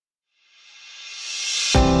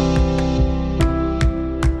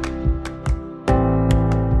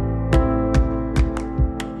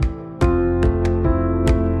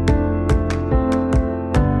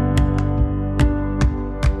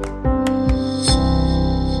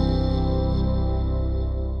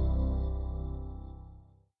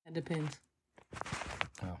Depends.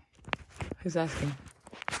 Oh. Who's asking?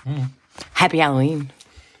 Happy Halloween.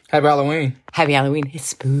 Happy Halloween. Happy Halloween. It's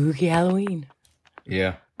spooky Halloween.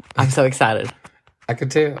 Yeah. I'm so excited. I could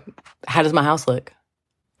tell. How does my house look?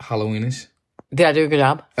 Halloweenish. Did I do a good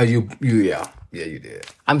job? Yeah, you did.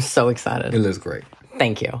 I'm so excited. It looks great.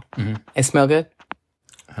 Thank you. It smell good?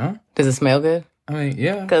 Huh? Does it smell good? I mean,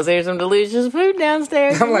 yeah. Because there's some delicious food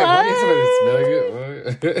downstairs. I'm like, what is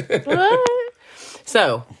it? Smell good? What?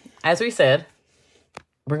 So, as we said,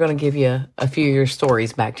 we're going to give you a few of your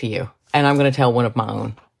stories back to you. And I'm going to tell one of my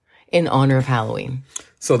own in honor of Halloween.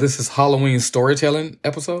 So this is Halloween storytelling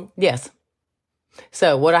episode? Yes.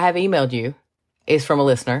 So what I have emailed you is from a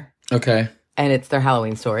listener. Okay. And it's their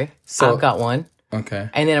Halloween story. So, I've got one. Okay.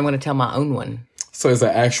 And then I'm going to tell my own one. So it's an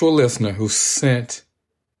actual listener who sent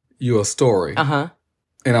you a story. Uh-huh.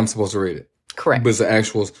 And I'm supposed to read it. Correct. But it's an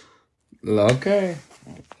actual... Okay.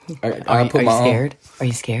 Are you scared? Are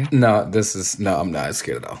you scared? No, I'm not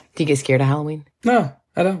scared at all. Do you get scared of Halloween? No,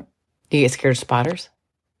 I don't. Do you get scared of spiders?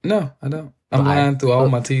 No, I don't. I'm lying through all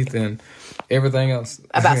my teeth and everything else.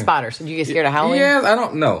 About spiders. Do you get scared of Halloween? Yeah, I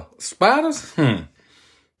don't know. Spiders?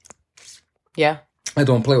 Yeah. I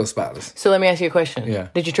don't play with spiders. So let me ask you a question. Yeah.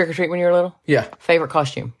 Did you trick or treat when you were little? Yeah. Favorite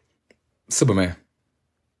costume? Superman.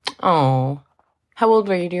 Oh. How old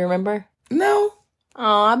were you? Do you remember? No.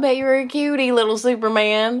 Oh, I bet you were a cutie, little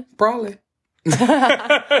Superman. Probably.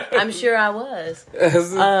 I'm sure I was.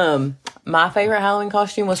 My favorite Halloween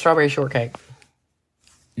costume was strawberry shortcake.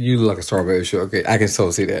 You look like a strawberry shortcake. I can so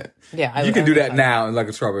see that. Yeah. You can do that now and like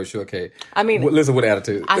a strawberry shortcake. I mean... Listen with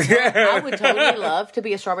attitude. I would totally love to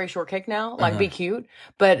be a strawberry shortcake now. Like, be cute.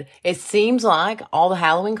 But it seems like all the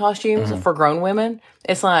Halloween costumes for grown women,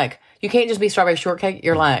 it's like, you can't just be strawberry shortcake.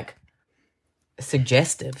 You're like...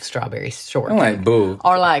 suggestive strawberry shortcake. I'm like, boo.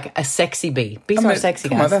 Or like a sexy bee. Bees are sexy,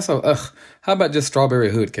 come guys. on, that's so, how about just strawberry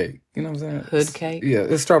hood cake? You know what I'm saying? Hood cake? Yeah,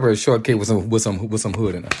 it's strawberry shortcake with some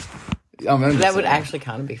hood in it. I mean, that would actually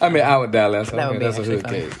kind of be fun. I mean, I would die last time. That would be that's a hood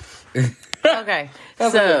funny. cake. Okay.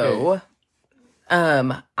 So,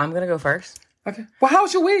 I'm going to go first. Okay. Well, how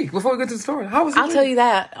was your week? Before we get to the story, how was it? I'll tell you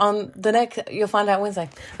that on the next, you'll find out Wednesday.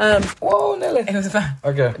 Whoa, Nelly. It was fine.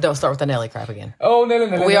 Okay. Don't start with the Nelly crap again. Oh,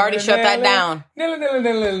 Nelly. We already shut that down.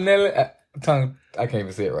 Nelly. Tongue, I can't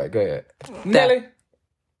even say it right. Go ahead. Nelly.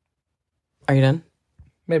 Are you done?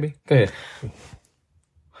 Maybe. Go ahead.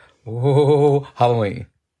 Whoa, Halloween.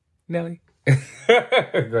 Nelly. Go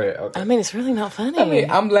ahead. Okay. I mean, it's really not funny. I mean,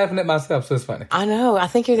 I'm laughing at myself, so it's funny. I know. I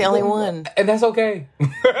think you're the only one. And that's okay.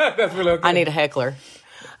 That's really okay. I need a heckler.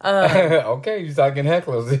 Okay, you start getting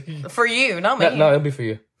hecklers. For you, not me. No, it'll be for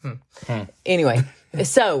you. Anyway,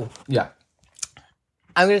 so Yeah.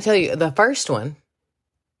 I'm going to tell you, the first one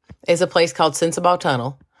is a place called Sensabaugh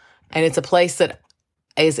Tunnel, and it's a place that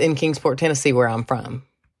is in Kingsport, Tennessee, where I'm from.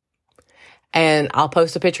 And I'll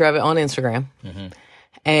post a picture of it on Instagram.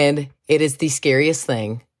 And it is the scariest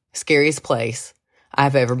place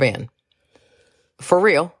I've ever been. For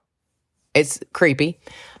real. It's creepy.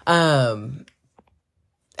 And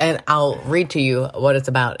I'll read to you what it's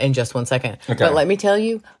about in just 1 second. Okay. But let me tell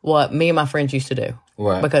you what me and my friends used to do.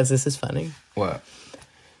 What? Because this is funny. What?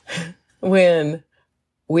 When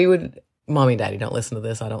we would... Mommy and Daddy don't listen to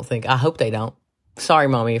this, I don't think. I hope they don't. Sorry,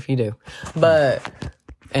 Mommy, if you do.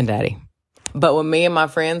 And Daddy. But when me and my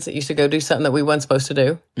friends used to go do something that we weren't supposed to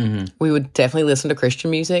do, we would definitely listen to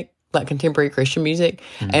Christian music, like contemporary Christian music,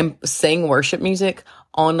 and sing worship music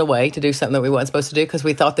on the way to do something that we weren't supposed to do, because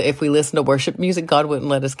we thought that if we listened to worship music, God wouldn't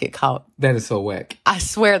let us get caught. That is so whack. I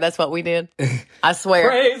swear that's what we did. I swear.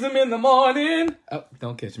 Praise him in the morning. Oh,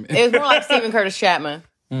 don't catch me. It was more like Stephen Curtis Chapman.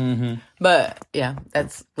 But, yeah,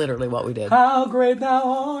 that's literally what we did. How great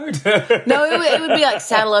thou art. No, it would be like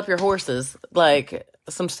Saddle Up Your Horses, like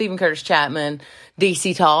some Stephen Curtis Chapman,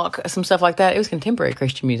 DC Talk, some stuff like that. It was contemporary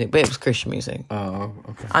Christian music, but it was Christian music. Oh,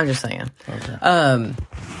 okay. I'm just saying. Okay.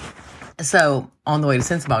 So, on the way to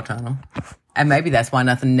Sensabaugh Tunnel, and maybe that's why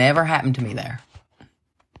nothing never happened to me there.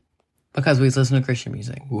 Because we was listening to Christian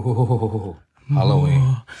music. Ooh,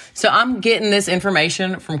 Halloween. So, I'm getting this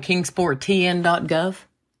information from kingsporttn.gov.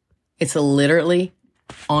 It's literally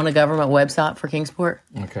on a government website for Kingsport.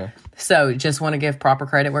 Okay. So, just want to give proper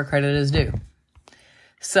credit where credit is due.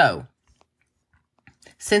 So,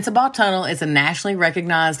 Sensabaugh Tunnel is a nationally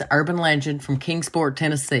recognized urban legend from Kingsport,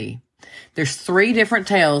 Tennessee. There's 3 different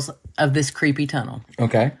tales of this creepy tunnel.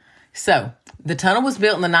 Okay. So, the tunnel was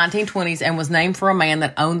built in the 1920s and was named for a man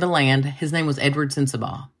that owned the land. His name was Edward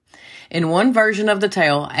Sensabaugh. In one version of the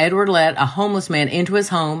tale, Edward let a homeless man into his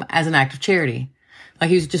home as an act of charity. Like,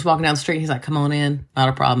 he was just walking down the street. He's like, come on in. Not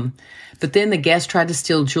a problem. But then the guest tried to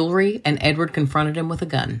steal jewelry, and Edward confronted him with a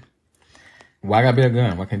gun. Why gotta be a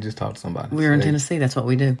gun? Why can't you just talk to somebody? We're in Tennessee. That's what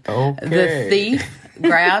we do. Okay. The thief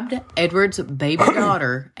grabbed Edward's baby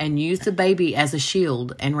daughter and used the baby as a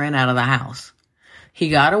shield and ran out of the house. He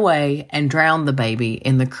got away and drowned the baby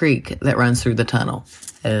in the creek that runs through the tunnel.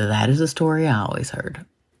 That is a story I always heard.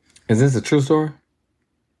 Is this a true story?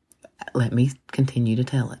 Let me continue to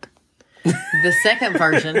tell it. The second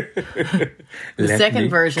version,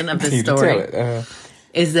 version of the story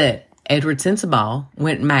is that Edward Sensabaugh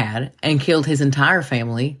went mad and killed his entire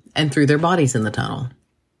family and threw their bodies in the tunnel.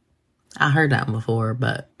 I heard that one before,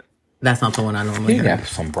 but that's not the one I normally hear. He got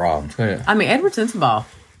some problems. Yeah. I mean, Edward Sensabaugh,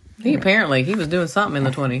 he was doing something in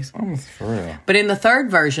the 20s. For real. But in the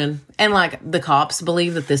third version, and like the cops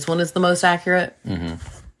believe that this one is the most accurate,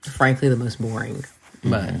 frankly, the most boring,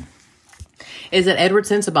 but is that Edward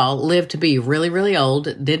Sensabaugh lived to be really, really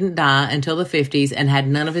old, didn't die until the 50s, and had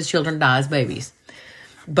none of his children die as babies.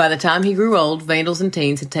 By the time he grew old, vandals and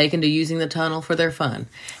teens had taken to using the tunnel for their fun.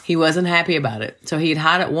 He wasn't happy about it, so he'd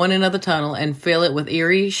hide at one end of the tunnel and fill it with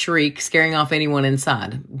eerie shriek, scaring off anyone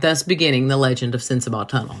inside, thus beginning the legend of Sensabaugh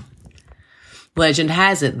Tunnel. Legend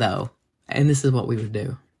has it, though, and this is what we would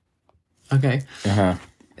do, okay?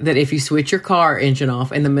 That if you switch your car engine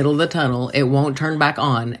off in the middle of the tunnel, it won't turn back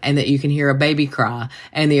on, and that you can hear a baby cry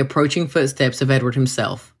and the approaching footsteps of Edward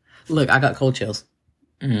himself. Look, I got cold chills.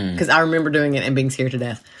 Because I remember doing it and being scared to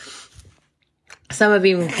death. Some have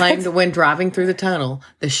even claimed that when driving through the tunnel,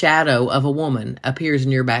 the shadow of a woman appears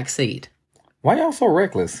in your back seat. Why y'all so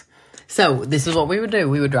reckless? So this is what we would do.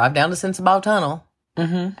 We would drive down to Sensabaugh Tunnel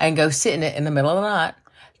and go sit in it in the middle of the night,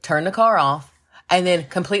 turn the car off, and then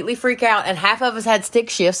completely freak out. And half of us had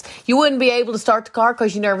stick shifts. You wouldn't be able to start the car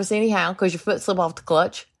because you're nervous anyhow because your foot slipped off the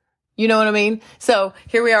clutch. You know what I mean? So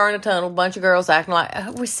here we are in a tunnel, a bunch of girls acting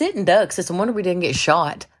like we're sitting ducks. It's a wonder we didn't get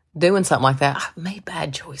shot doing something like that. I made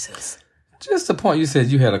bad choices. Just the point you said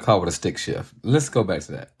you had a car with a stick shift. Let's go back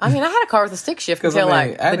to that. I mean, I had a car with a stick shift until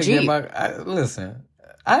the Jeep. Listen,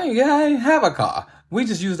 I didn't have a car. We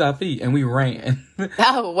just used our feet and we ran.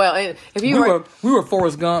 Oh, well, if you we were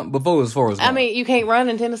Forrest Gump before it was Forrest Gump. I mean, you can't run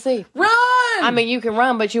in Tennessee. Run! I mean, you can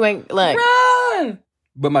run, but you ain't like... Run!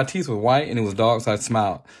 But my teeth were white and it was dark, so I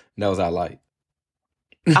smiled. And that was our light.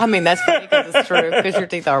 I mean, that's funny because it's true, because your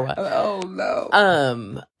teeth are white. Oh,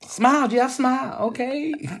 no. Smile, Jeff, smile.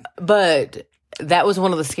 Okay. But that was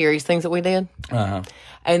one of the scariest things that we did. And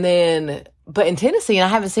then, but in Tennessee, and I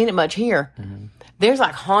haven't seen it much here, there's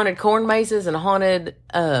like haunted corn mazes and haunted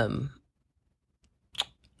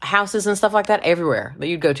houses and stuff like that everywhere that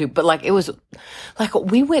you'd go to. But like, it was like,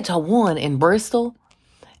 we went to one in Bristol,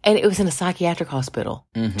 and it was in a psychiatric hospital.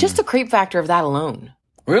 Just the creep factor of that alone.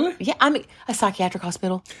 Really? Yeah, I mean, a psychiatric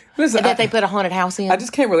hospital. Listen, that they put a haunted house in. I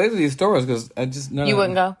just can't relate to these stories because I just... You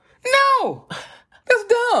wouldn't go? No! That's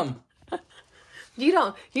dumb. You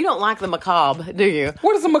don't like the macabre, do you?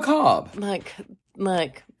 What is a macabre?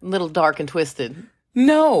 Like little dark and twisted.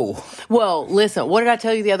 No. Well, listen, what did I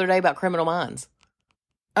tell you the other day about Criminal Minds?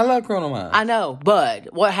 I love Criminal Minds. I know,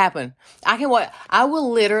 but what happened? I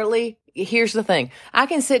will literally... Here's the thing. I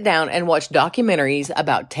can sit down and watch documentaries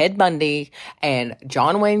about Ted Bundy and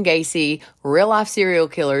John Wayne Gacy, real life serial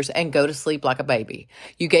killers, and go to sleep like a baby.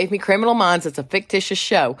 You gave me Criminal Minds. It's a fictitious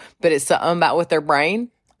show, but it's something about with their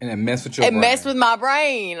brain. And it messed with your brain. It messed with my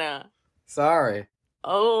brain. Sorry.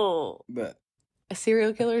 Oh. But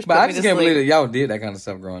serial killers. But I just can't believe that y'all did that kind of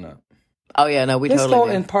stuff growing up. Oh, yeah, no, Let's totally go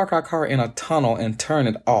did. and park our car in a tunnel and turn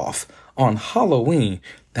it off on Halloween.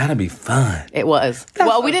 That'd be fun. It was.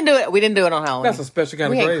 We didn't do it. We didn't do it on Halloween. That's a special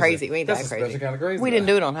kind of crazy. We ain't crazy. We ain't that crazy. That's a special kind of crazy. We didn't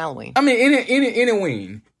do it on Halloween. I mean, any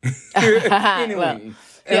ween. Any ween.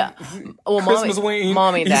 Yeah. Well, Christmas ween,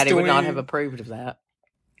 Mommy and Daddy Easter would not ween. have approved of that.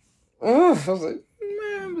 Oh, I was like,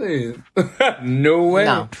 man, please. No way.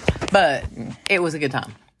 No, but it was a good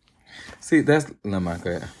time. See, that's... No, my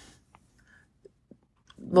go ahead.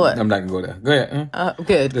 What? I'm not going to go there. Go ahead.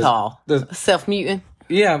 Good call. Self-muting?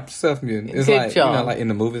 Yeah, self-muting. It's good like, job. like in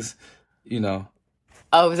the movies,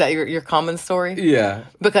 Oh, is that your common story? Yeah.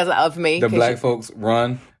 Because of me? The black folks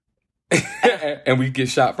run, and we get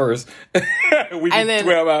shot first. We get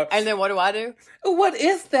 12 out. And then what do I do? What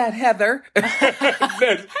is that, Heather? What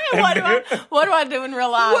do I do in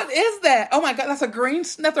real life? What is that? Oh my God, that's a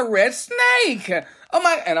red snake. Oh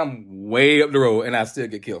my, and I'm way up the road and I still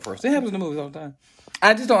get killed first. It happens in the movies all the time.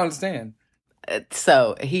 I just don't understand.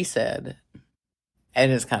 So he said, and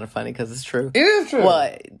it's kind of funny because it's true. It is true.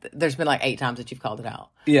 Well, there's been like 8 times that you've called it out.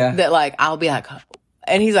 Yeah. That like, I'll be like,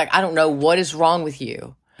 and he's like, I don't know what is wrong with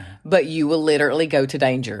you, but you will literally go to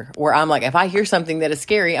danger. Where I'm like, if I hear something that is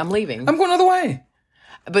scary, I'm leaving. I'm going the other way.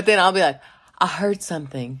 But then I'll be like, I heard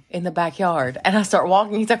something in the backyard. And I start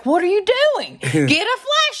walking. He's like, what are you doing? Get a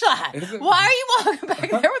flashlight. Why are you walking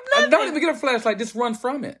back there with nothing? Don't even get a flashlight. Just run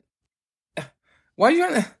from it. Why are you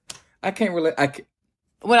running? I can't relate.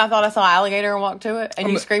 When I thought I saw an alligator and walked to it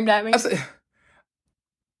and you screamed at me? I said,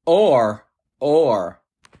 or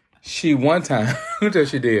she one time, what else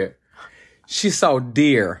she did? She saw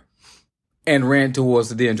deer and ran towards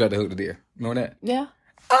the deer and tried to hook the deer. Remember that? Yeah.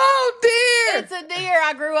 Oh, deer! It's a deer.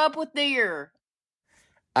 I grew up with deer.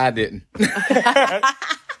 I didn't.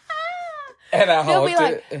 And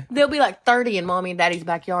I They'll be like 30 in mommy and daddy's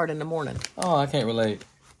backyard in the morning. Oh, I can't relate.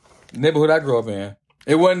 The neighborhood I grew up in,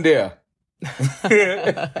 it wasn't there.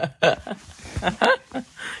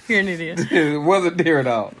 You're an idiot. It wasn't there at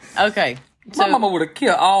all. Okay. My mama would have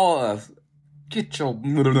killed all of us. Get your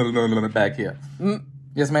back here.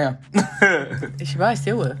 Yes, ma'am. She probably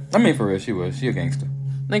still would. I mean, for real, she was. She a gangster.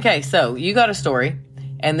 Okay, so you got a story,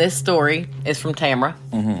 and this story is from Tamara,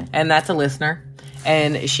 and that's a listener,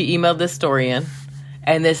 and she emailed this story in,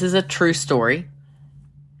 and this is a true story,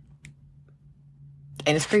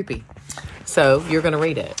 and it's creepy. So you're going to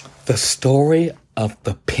read it. The story of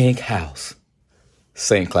the pink house,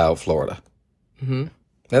 St. Cloud, Florida.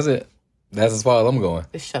 That's it. That's as far as I'm going.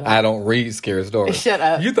 Shut up. I don't read scary stories. Shut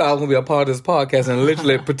up. You thought I was going to be a part of this podcast and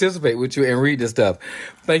literally participate with you and read this stuff.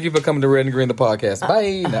 Thank you for coming to Red and Green, the podcast.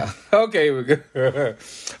 Bye. Now. Okay, here we go.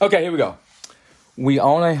 Okay, here we go. We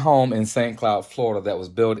own a home in St. Cloud, Florida that was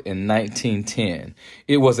built in 1910.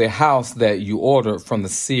 It was a house that you ordered from the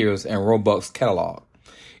Sears and Roebuck's catalog.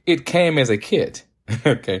 It came as a kit,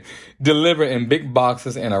 delivered in big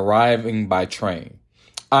boxes and arriving by train.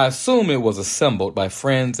 I assume it was assembled by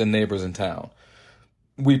friends and neighbors in town.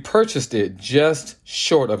 We purchased it just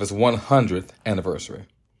short of its 100th anniversary.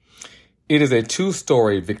 It is a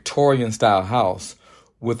 2-story Victorian-style house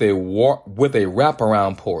with a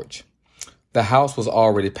wraparound porch. The house was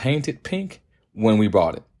already painted pink when we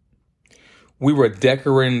bought it. We were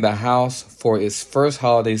decorating the house for its first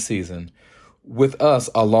holiday season with us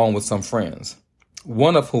along with some friends,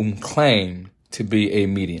 one of whom claimed to be a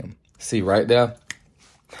medium. See right there?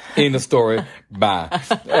 In the story, bye.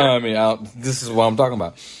 This is what I'm talking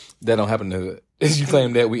about. That don't happen to the hood. You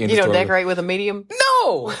claim that we in the story. You don't decorate with a medium?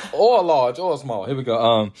 No! Or a large or a small. Here we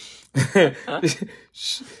go.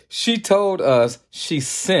 She told us she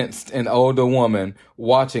sensed an older woman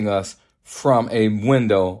watching us from a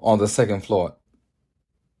window on the second floor.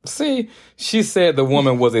 See, she said the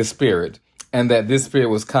woman was a spirit and that this spirit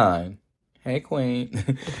was kind. Hey,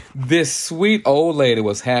 queen. This sweet old lady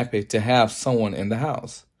was happy to have someone in the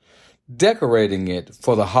house, decorating it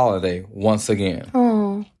for the holiday once again.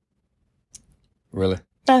 Oh. Really?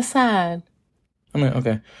 That's sad. I mean,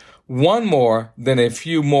 okay. One more than a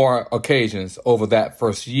few more occasions over that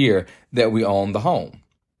first year that we owned the home.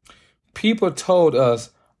 People told us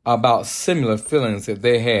about similar feelings that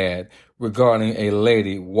they had regarding a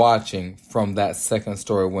lady watching from that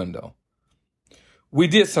second-story window. We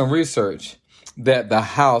did some research that the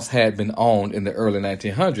house had been owned in the early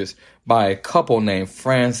 1900s by a couple named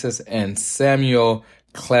Francis and Samuel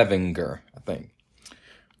Clevenger, I think.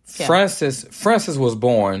 Yeah. Francis was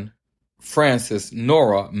born Francis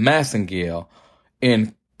Nora Massengill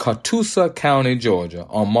in Catoosa County, Georgia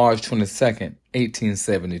on March 22nd,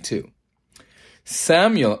 1872.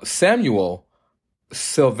 Samuel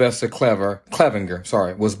Sylvester Clevenger,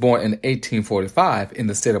 was born in 1845 in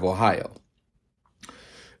the state of Ohio.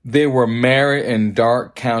 They were married in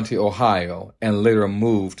Darke County, Ohio, and later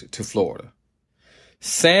moved to Florida.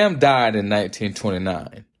 Sam died in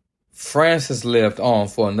 1929. Frances lived on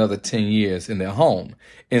for another 10 years in their home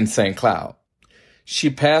in St. Cloud. She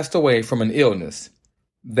passed away from an illness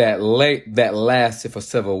that lasted for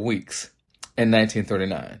several weeks in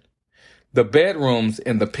 1939. The bedrooms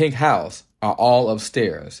in the pink house are all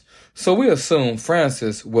upstairs, so we assume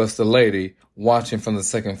Frances was the lady watching from the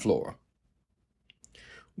second floor.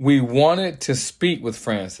 We wanted to speak with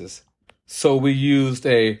Frances, so we used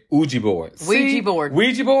a Ouija board. Ouija board.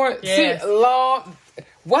 Ouija board? Yes. See, Lord,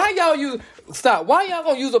 why y'all use... Stop. Why y'all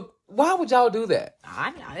gonna use a... Why would y'all do that?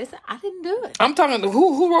 I didn't do it. I'm talking to...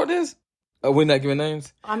 Who wrote this? We're not giving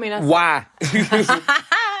names? I mean... Why?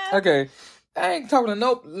 Okay. I ain't talking to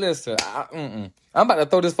no... Listen, I'm about to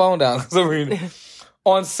throw this phone down.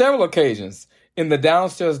 On several occasions, in the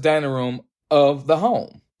downstairs dining room of the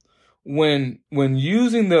home, when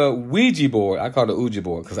using the Ouija board, I call it the Ouija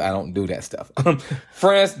board because I don't do that stuff.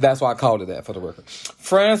 That's why I called it that for the record.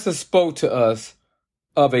 Frances spoke to us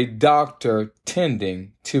of a doctor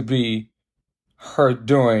tending to be her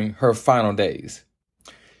during her final days.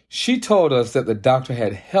 She told us that the doctor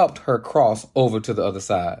had helped her cross over to the other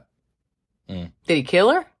side. Did he kill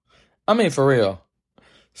her? I mean, for real.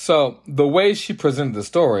 So the way she presented the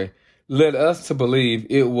story led us to believe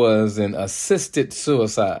it was an assisted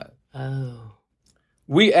suicide. Oh.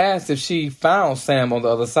 We asked if she found Sam on the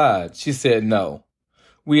other side. She said no.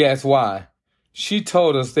 We asked why. She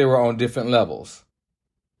told us they were on different levels.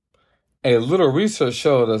 A little research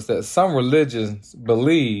showed us that some religions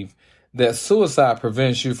believe that suicide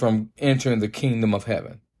prevents you from entering the kingdom of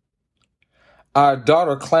heaven. Our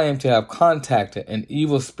daughter claimed to have contacted an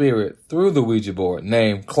evil spirit through the Ouija board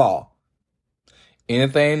named Claw.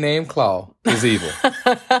 Anything named Claw is evil.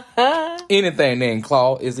 Anything named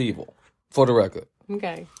Claw is evil, for the record.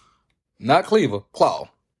 Okay. Not Cleaver, Claw.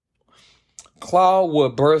 Claw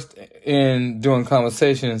would burst in during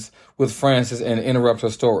conversations with Frances and interrupt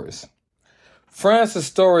her stories. Frances'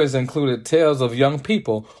 stories included tales of young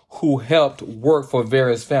people who helped work for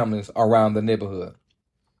various families around the neighborhood.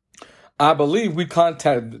 I believe we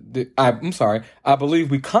contacted the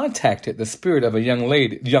spirit of a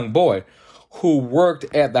young boy who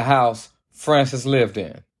worked at the house Frances lived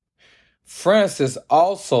in. Frances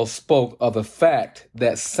also spoke of the fact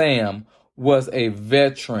that Sam was a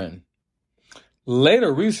veteran.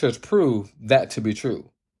 Later research proved that to be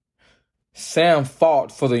true. Sam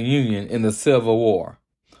fought for the Union in the Civil War.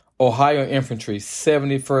 Ohio Infantry,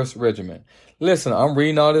 71st Regiment. Listen, I'm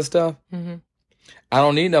reading all this stuff. Mm-hmm. I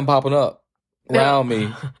don't need them popping up around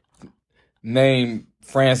me. Name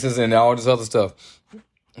Francis and all this other stuff.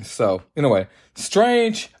 So, anyway,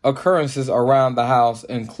 strange occurrences around the house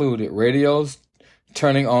included radios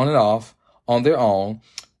turning on and off on their own.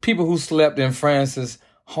 People who slept in Francis'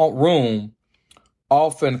 room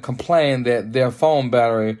often complained that their phone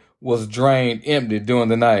battery was drained empty during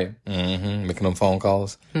the night. Mm-hmm. Making them phone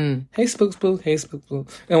calls. Hey, spook, spook. Hey, spook, spook.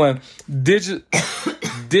 Anyway,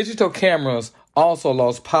 digital cameras also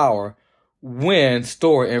lost power when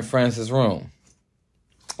stored in Francis' room.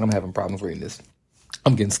 I'm having problems reading this.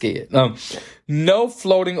 I'm getting scared. No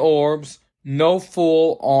floating orbs, no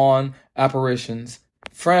full-on apparitions.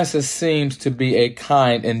 Francis seems to be a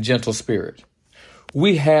kind and gentle spirit.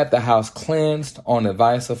 We had the house cleansed on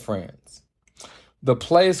advice of friends. The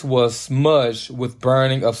place was smudged with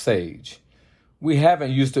burning of sage. We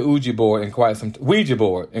haven't used the Ouija board in quite some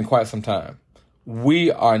time.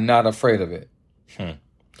 We are not afraid of it.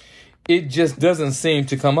 It just doesn't seem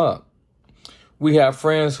to come up. We have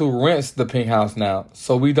friends who rent the pink house now,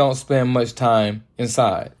 so we don't spend much time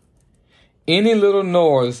inside. Any little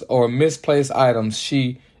noise or misplaced items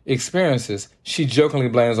she experiences, she jokingly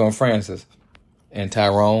blames on Francis and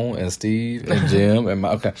Tyrone and Steve and Jim and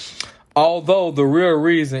okay. Although the real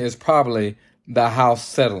reason is probably the house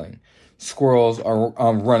settling, squirrels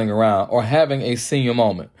are running around, or having a senior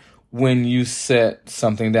moment when you set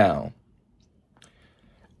something down.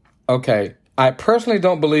 Okay, I personally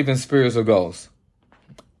don't believe in spirits or ghosts.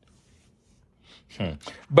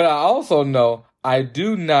 But I also know I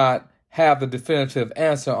do not have the definitive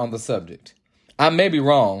answer on the subject. I may be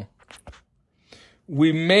wrong.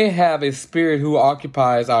 We may have a spirit who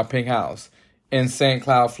occupies our pink house in St.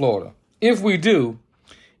 Cloud, Florida. If we do,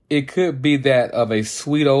 it could be that of a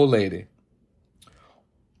sweet old lady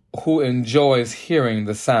who enjoys hearing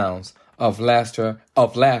the sounds of laughter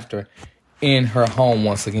in her home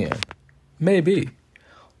once again. Maybe.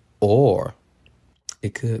 Or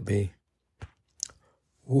it could be.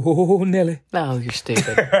 Ooh, Nelly. Oh, you're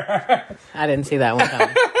stupid. I didn't see that one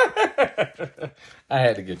coming. I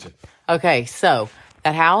had to get you. Okay, so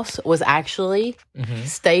that house was actually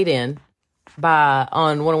stayed in on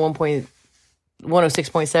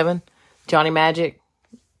 106.7, Johnny Magic,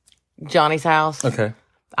 Johnny's house. Okay.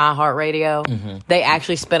 iHeartRadio. Mm-hmm. They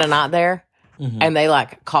actually spent a night there, and they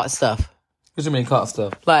caught stuff. What you mean caught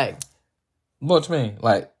stuff? Like, what you mean?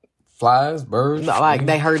 Like flies, birds? Like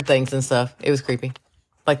they heard things and stuff. It was creepy.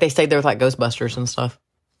 Like they stayed there with Ghostbusters and stuff.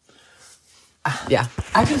 Yeah.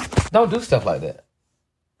 I just don't do stuff like that.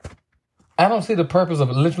 I don't see the purpose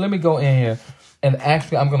of it. Let me go in here and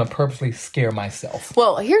actually I'm going to purposely scare myself.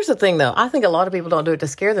 Well, here's the thing though. I think a lot of people don't do it to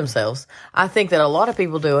scare themselves. I think that a lot of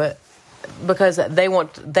people do it because they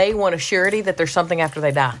want a surety that there's something after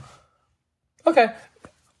they die. Okay.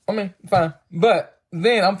 I mean, fine. But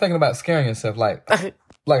then I'm thinking about scaring yourself like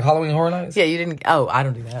Halloween Horror Nights. Yeah, you didn't. Oh, I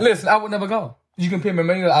don't do that. Listen, I would never go. You can pay me $1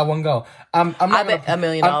 million, I wouldn't go. I bet $1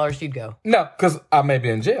 million you'd go. No, because I may be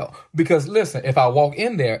in jail. Because listen, if I walk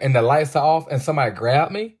in there and the lights are off and somebody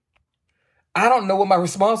grab me, I don't know what my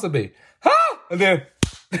response would be. Ha! And then,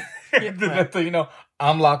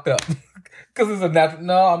 I'm locked up. Because it's a natural.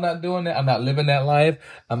 No, I'm not doing that. I'm not living that life.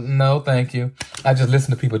 No, thank you. I just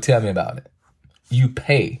listen to people tell me about it. You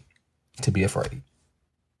pay to be afraid.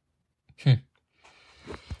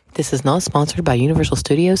 This is not sponsored by Universal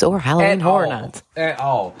Studios or Halloween Horror Nights. At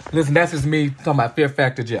all. Listen, that's just me talking about Fear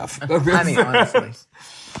Factor Jeff. I mean, honestly.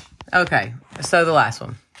 Okay, so the last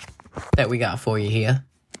one that we got for you here.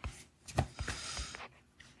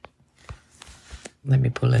 Let me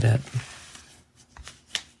pull it up.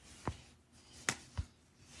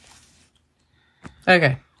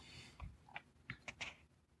 Okay.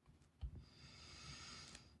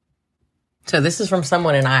 So this is from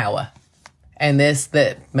someone in Iowa. And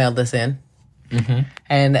that mailed this in. Mm-hmm.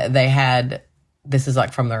 And they had, this is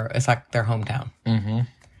like it's like their hometown. Mm-hmm.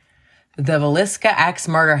 The Villisca Axe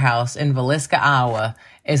Murder House in Villisca, Iowa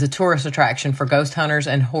is a tourist attraction for ghost hunters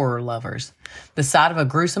and horror lovers. The site of a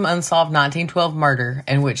gruesome unsolved 1912 murder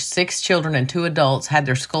in which 6 children and 2 adults had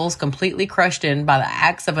their skulls completely crushed in by the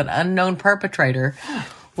axe of an unknown perpetrator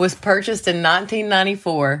was purchased in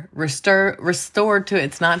 1994, restored to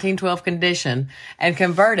its 1912 condition, and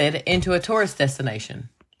converted into a tourist destination.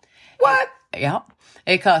 What? Yep.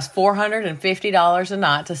 It costs $450 a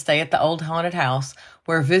night to stay at the old haunted house,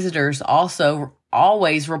 where visitors also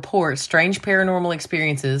always report strange paranormal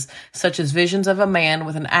experiences, such as visions of a man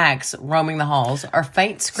with an axe roaming the halls or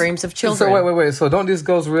faint screams of children. So wait. So don't these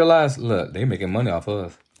ghosts realize, look, they making money off of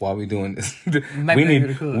us while we doing this?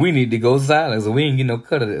 we need to go silent, so we ain't get no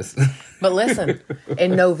cut of this. But listen,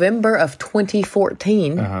 in November of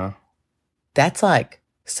 2014, that's like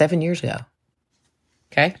 7 years ago.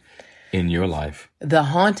 Okay? In your life. The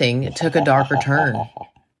haunting took a darker turn.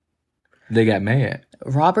 They got mad.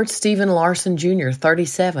 Robert Stephen Larson Jr.,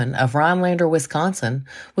 37, of Rhinelander, Wisconsin,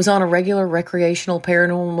 was on a regular recreational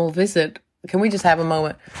paranormal visit. Can we just have a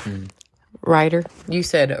moment? Ryder, you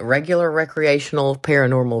said regular recreational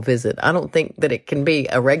paranormal visit. I don't think that it can be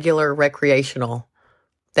a regular recreational.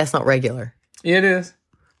 That's not regular. Yeah, it is.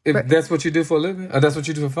 If that's what you do for a living, or that's what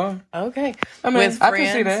you do for fun. Okay. I mean, I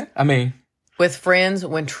can see that. I mean. With friends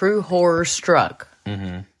when true horror struck.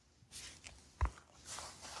 Mm-hmm.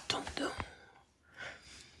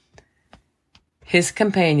 His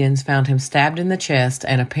companions found him stabbed in the chest,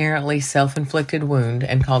 an apparently self-inflicted wound,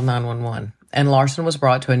 and called 911. And Larson was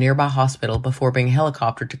brought to a nearby hospital before being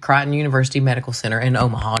helicoptered to Crichton University Medical Center in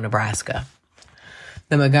Omaha, Nebraska.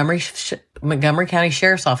 The Montgomery County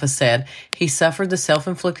Sheriff's Office said he suffered the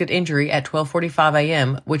self-inflicted injury at 12:45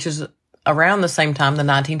 a.m., which is around the same time the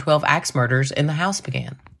 1912 axe murders in the house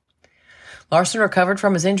began. Larson recovered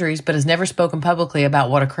from his injuries, but has never spoken publicly about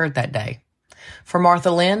what occurred that day. For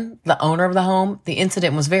Martha Lynn, the owner of the home, the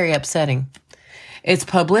incident was very upsetting. It's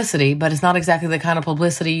publicity, but it's not exactly the kind of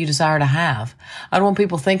publicity you desire to have. I don't want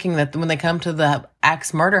people thinking that when they come to the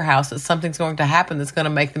axe murder house that something's going to happen that's going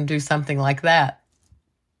to make them do something like that.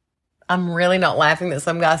 I'm really not laughing that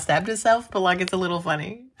some guy stabbed himself, but like it's a little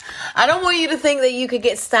funny. I don't want you to think that you could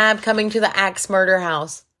get stabbed coming to the axe murder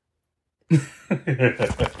house.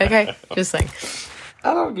 Okay, just saying.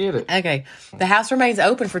 I don't get it. Okay. The house remains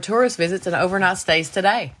open for tourist visits and overnight stays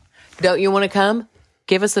today. Don't you want to come?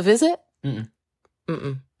 Give us a visit? Mm-mm.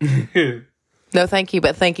 No, thank you,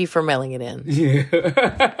 but thank you for mailing it in.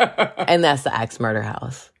 Yeah. And that's the axe murder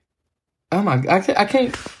house. Oh my! I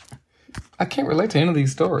can't relate to any of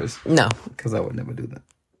these stories. No, because I would never do that.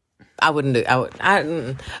 I wouldn't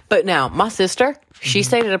do. But now my sister, she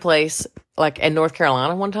stayed at a place like in North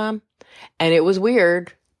Carolina one time, and it was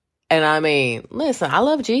weird. And I mean, listen, I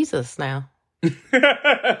love Jesus now.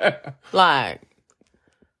 Like,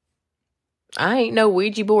 I ain't no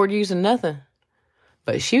Ouija board using nothing.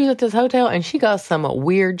 But she was at this hotel and she got some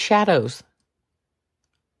weird shadows.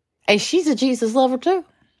 And she's a Jesus lover too.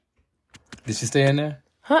 Did she stay in there?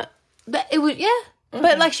 Huh? It was, yeah. Mm-hmm.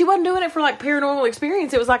 But like she wasn't doing it for like paranormal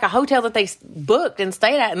experience. It was like a hotel that they booked and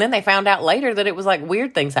stayed at. And then they found out later that it was like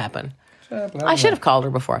weird things happened. I should have called her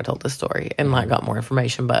before I told this story and like got more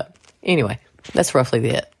information. But anyway, that's roughly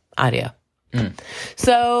the idea.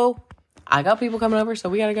 So I got people coming over, so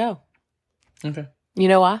we got to go. Okay. You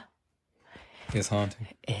know why? It's haunting.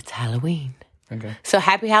 It's Halloween. Okay. So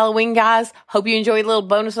happy Halloween, guys. Hope you enjoyed a little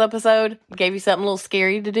bonus episode. Gave you something a little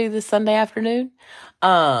scary to do this Sunday afternoon.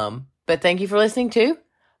 But thank you for listening to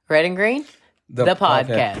Red and Green, the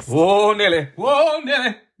podcast. Whoa, Nelly. Whoa,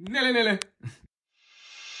 Nelly. Nelly.